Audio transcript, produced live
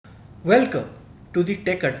Welcome to the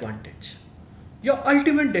Tech Advantage, your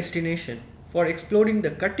ultimate destination for exploring the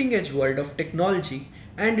cutting edge world of technology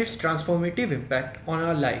and its transformative impact on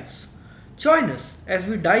our lives. Join us as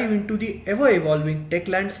we dive into the ever evolving tech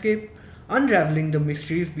landscape, unraveling the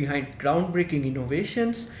mysteries behind groundbreaking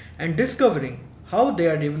innovations, and discovering how they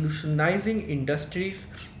are revolutionizing industries,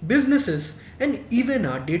 businesses, and even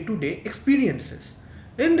our day to day experiences.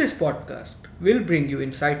 In this podcast, we'll bring you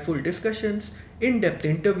insightful discussions, in depth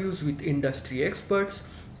interviews with industry experts,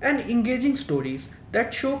 and engaging stories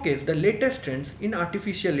that showcase the latest trends in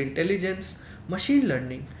artificial intelligence, machine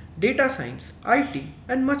learning, data science, IT,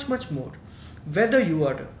 and much, much more. Whether you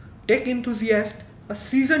are a tech enthusiast, a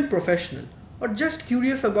seasoned professional, or just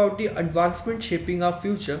curious about the advancement shaping our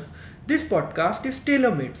future, this podcast is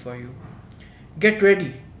tailor made for you. Get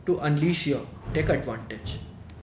ready to unleash your tech advantage.